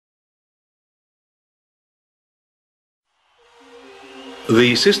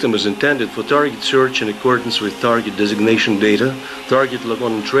The system is intended for target search in accordance with target designation data, target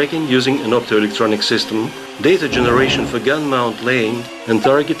logon and tracking using an optoelectronic system, data generation for gun mount laying, and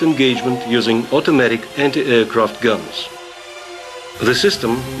target engagement using automatic anti-aircraft guns. The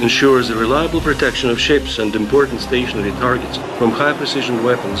system ensures a reliable protection of ships and important stationary targets from high-precision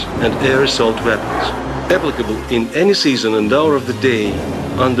weapons and air assault weapons. Applicable in any season and hour of the day,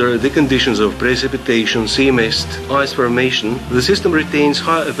 under the conditions of precipitation, sea mist, ice formation, the system retains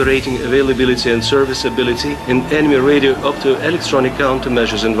high operating availability and serviceability in enemy radio optoelectronic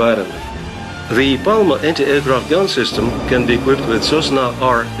countermeasures environment. The Palma anti-aircraft gun system can be equipped with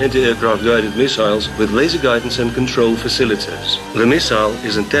Sosna-R anti-aircraft guided missiles with laser guidance and control facilities. The missile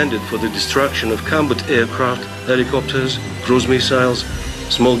is intended for the destruction of combat aircraft, helicopters, cruise missiles,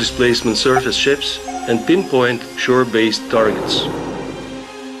 small displacement surface ships, and pinpoint shore-based targets.